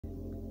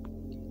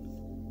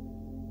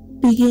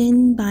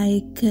Begin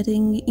by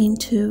getting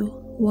into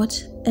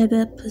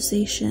whatever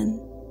position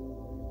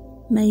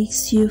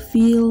makes you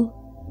feel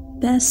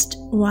best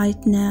right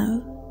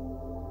now,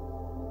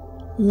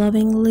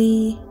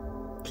 lovingly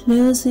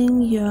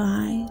closing your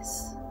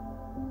eyes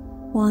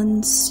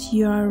once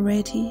you are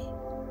ready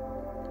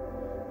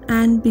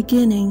and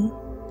beginning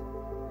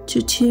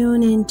to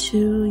tune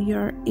into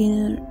your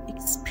inner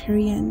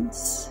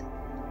experience,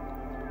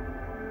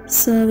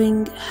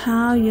 observing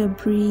how your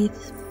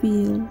breath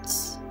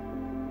feels,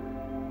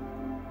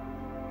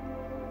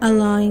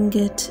 allowing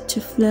it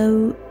to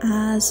flow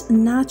as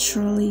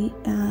naturally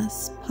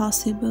as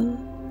possible.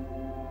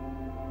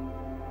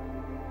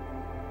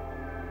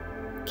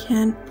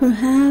 And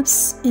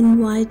perhaps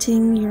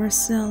inviting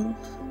yourself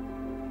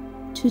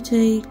to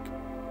take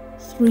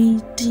 3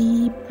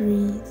 deep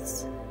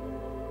breaths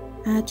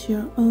at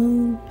your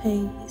own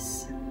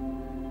pace.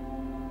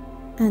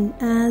 And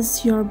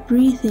as your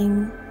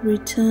breathing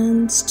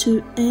returns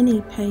to any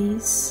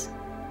pace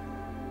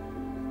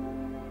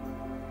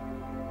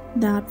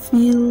that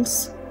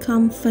feels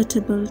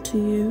comfortable to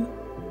you,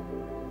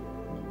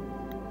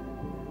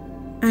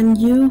 and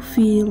you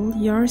feel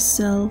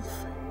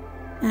yourself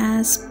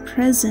as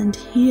present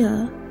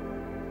here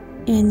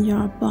in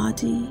your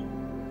body.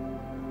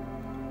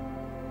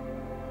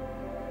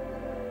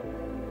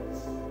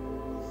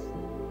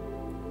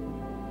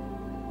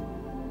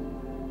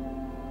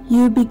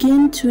 You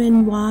begin to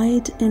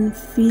invite in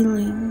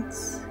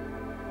feelings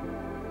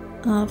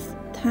of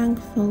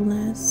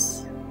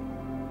thankfulness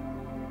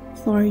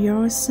for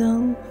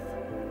yourself,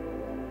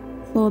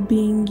 for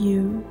being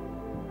you,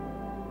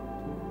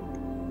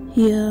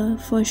 here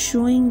for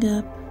showing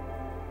up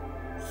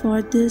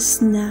for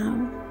this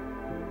now,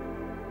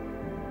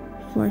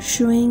 for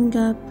showing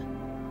up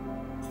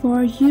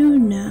for you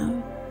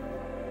now.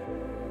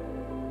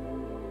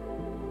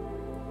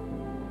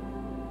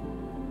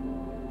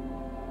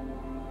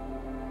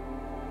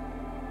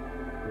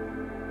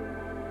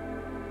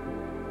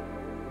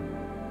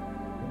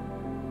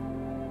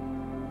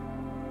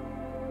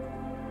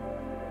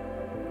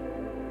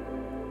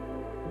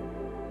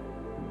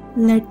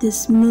 Let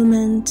this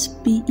moment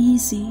be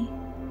easy.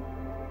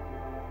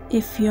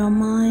 If your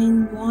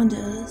mind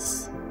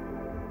wanders,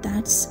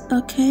 that's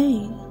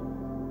okay.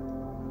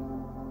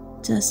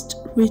 Just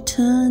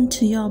return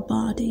to your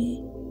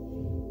body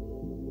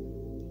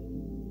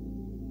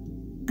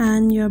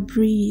and your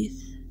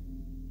breath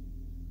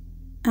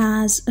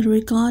as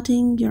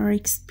regarding your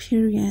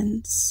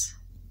experience.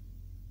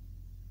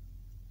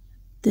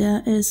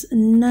 There is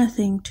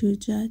nothing to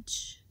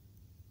judge.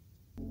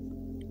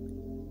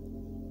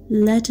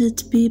 Let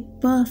it be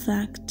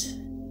perfect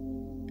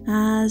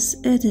as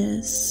it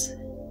is,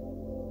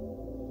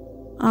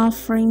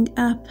 offering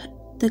up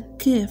the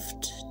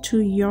gift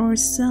to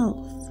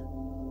yourself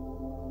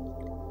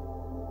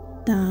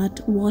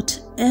that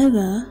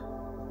whatever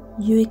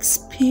you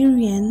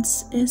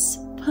experience is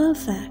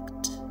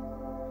perfect.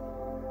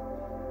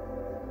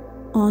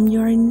 On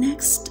your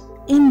next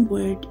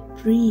inward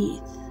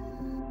breath,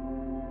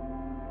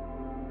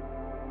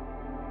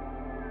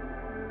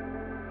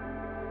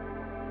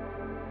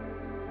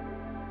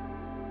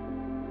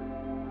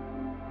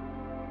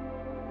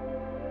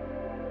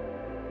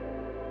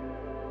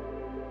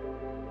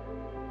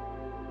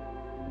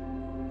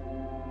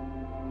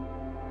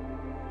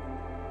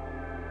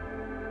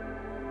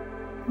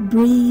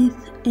 breathe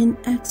in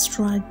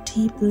extra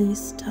deeply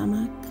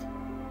stomach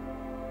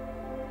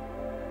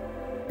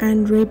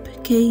and rib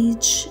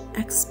cage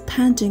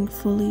expanding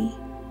fully.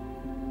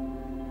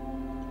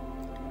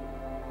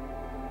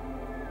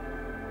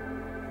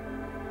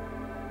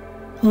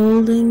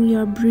 Holding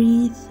your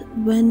breath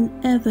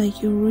whenever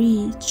you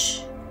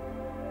reach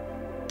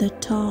the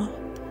top.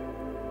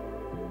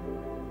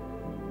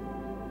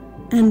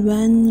 And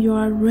when you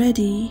are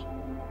ready,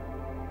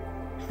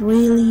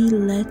 really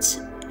let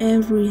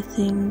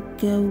everything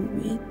go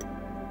with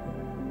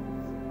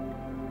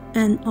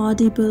an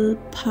audible,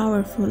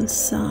 powerful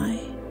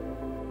sigh.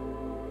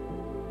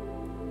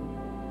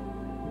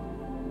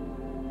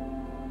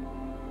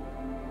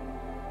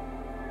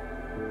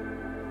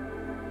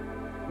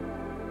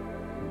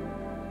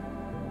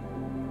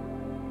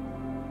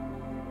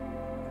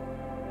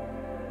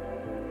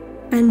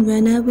 And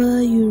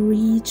whenever you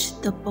reach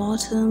the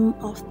bottom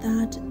of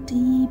that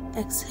deep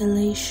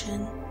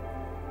exhalation,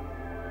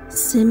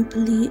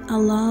 simply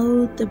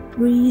allow the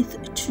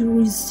breath to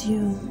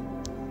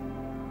resume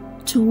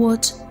to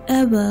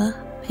whatever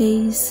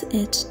pace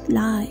it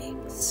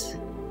likes.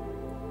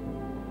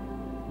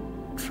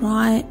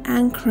 Try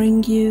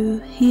anchoring you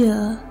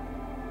here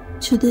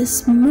to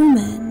this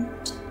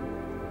moment,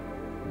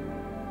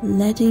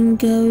 letting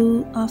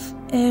go of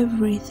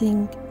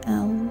everything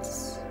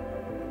else.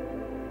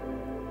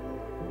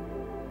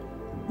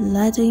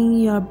 Letting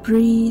your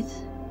breath,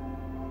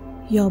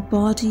 your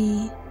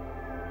body,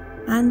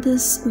 and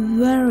this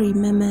very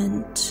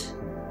moment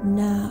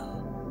now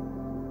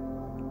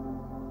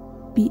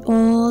be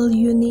all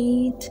you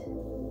need.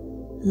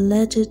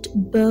 Let it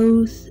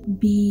both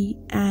be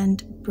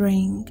and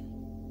bring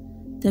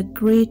the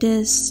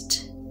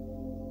greatest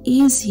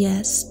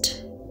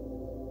easiest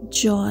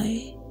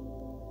joy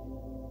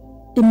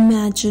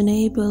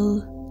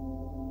imaginable,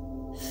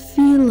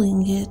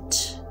 feeling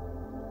it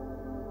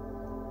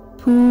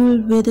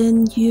pool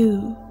within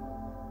you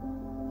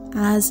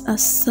as a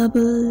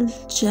subtle,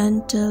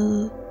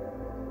 gentle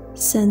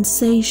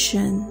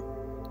sensation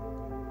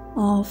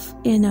of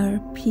inner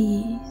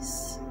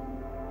peace.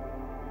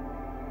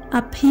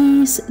 A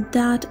peace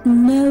that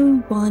no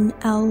one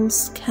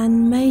else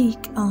can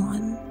make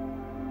on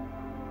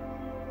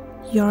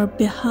your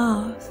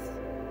behalf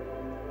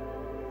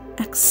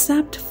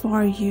except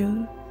for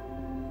you.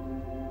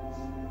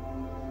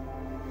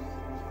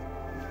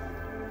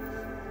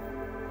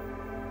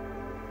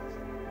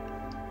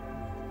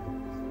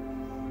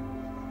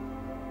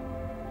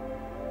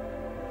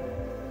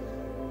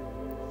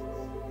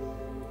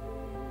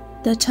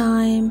 The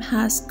time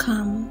has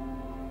come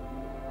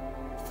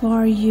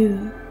for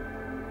you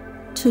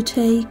to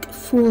take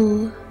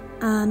full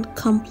and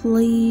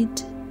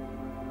complete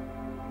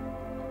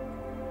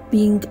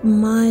being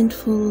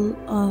mindful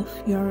of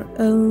your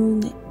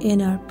own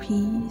inner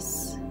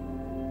peace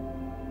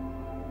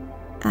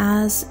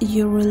as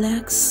you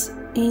relax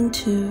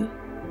into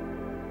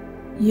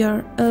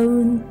your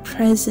own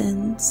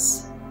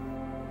presence.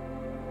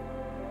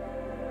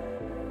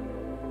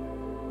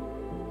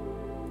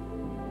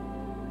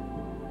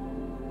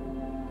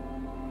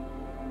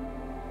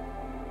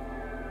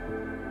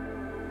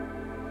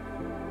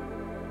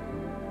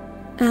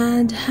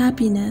 And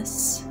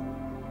happiness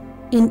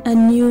in a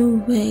new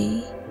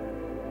way,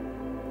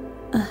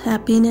 a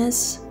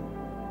happiness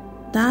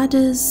that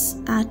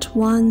is at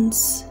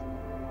once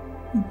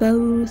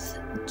both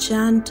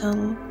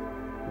gentle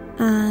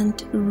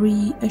and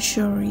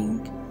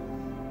reassuring,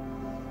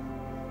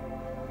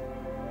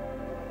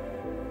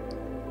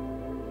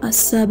 a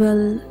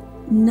subtle,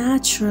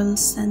 natural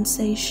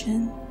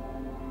sensation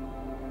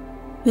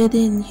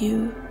within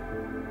you.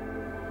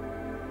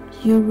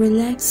 You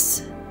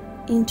relax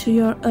into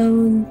your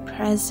own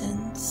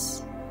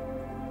presence,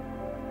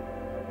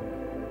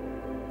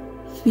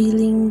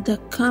 feeling the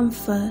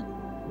comfort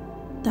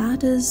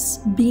that is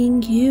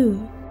being you.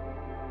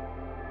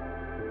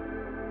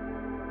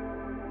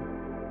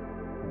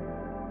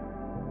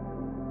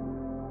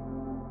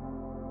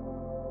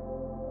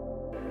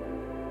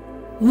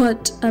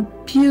 What a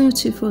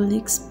beautiful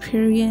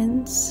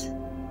experience.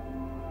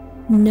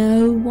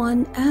 No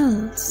one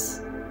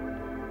else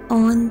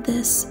on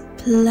this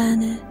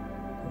planet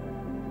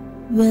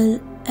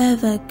will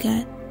ever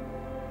get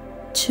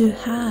to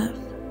have,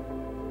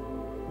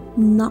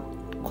 not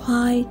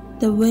quite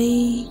the way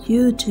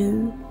you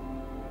do.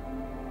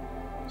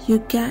 You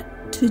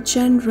get to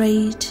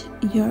generate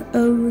your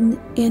own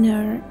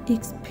inner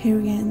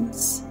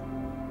experience,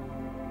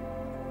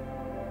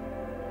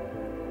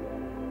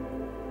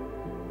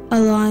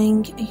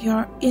 allowing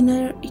your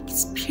inner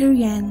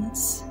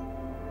experience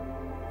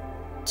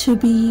to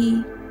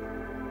be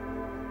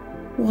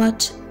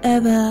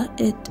whatever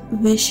it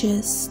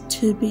wishes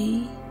to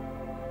be,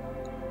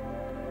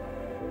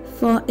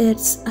 for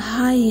its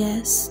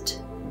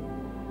highest,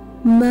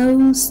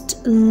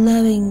 most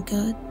loving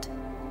good,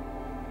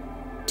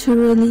 to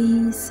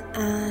release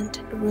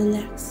and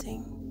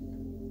relaxing.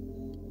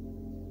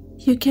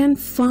 You can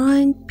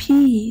find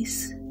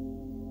peace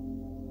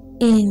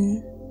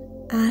in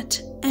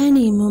at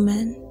any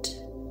moment.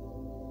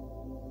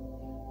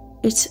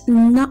 It's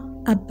not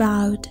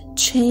about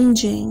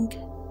changing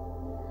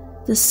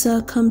the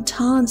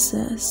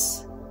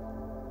circumstances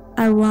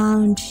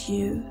around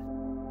you.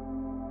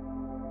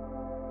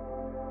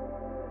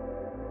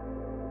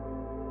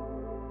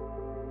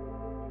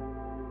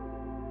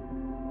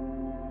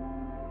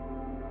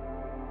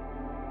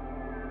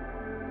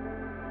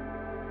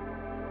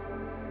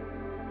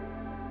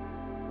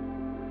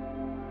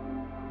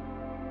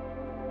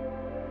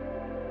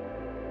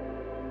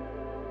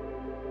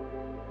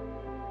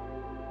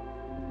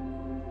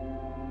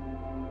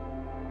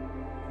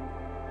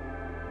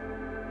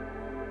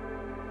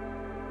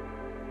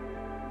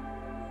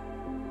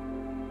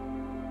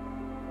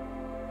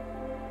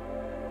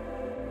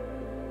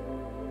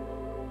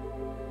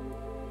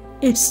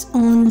 It's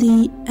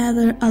only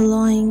ever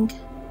allowing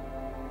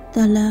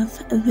the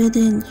love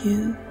within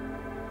you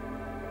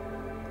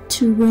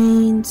to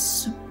reign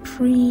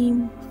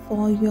supreme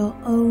for your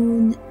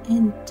own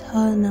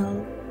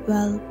internal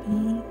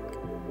well-being.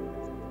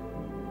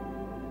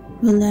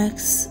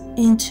 Relax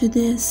into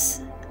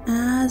this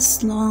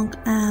as long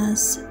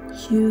as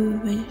you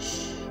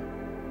wish,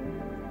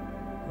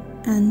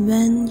 and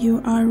when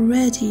you are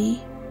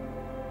ready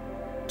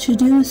to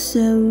do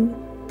so,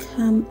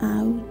 come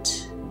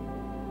out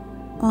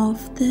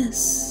of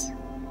this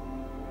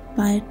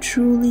by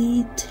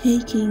truly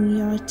taking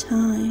your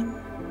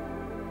time,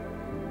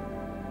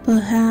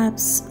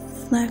 perhaps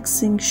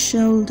flexing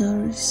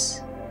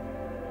shoulders,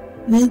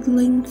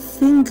 wiggling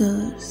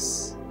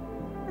fingers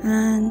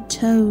and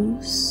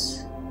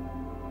toes,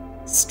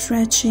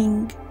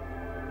 stretching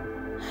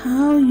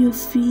how you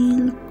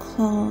feel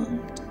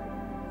called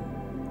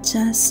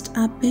just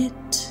a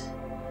bit,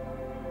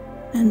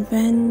 And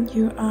when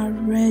you are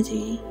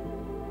ready,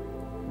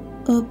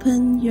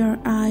 open your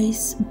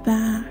eyes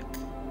back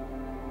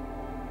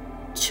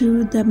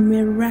to the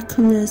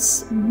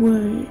miraculous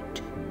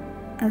world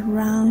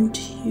around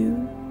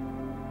you.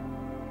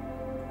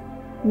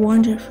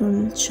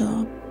 Wonderful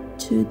job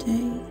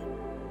today.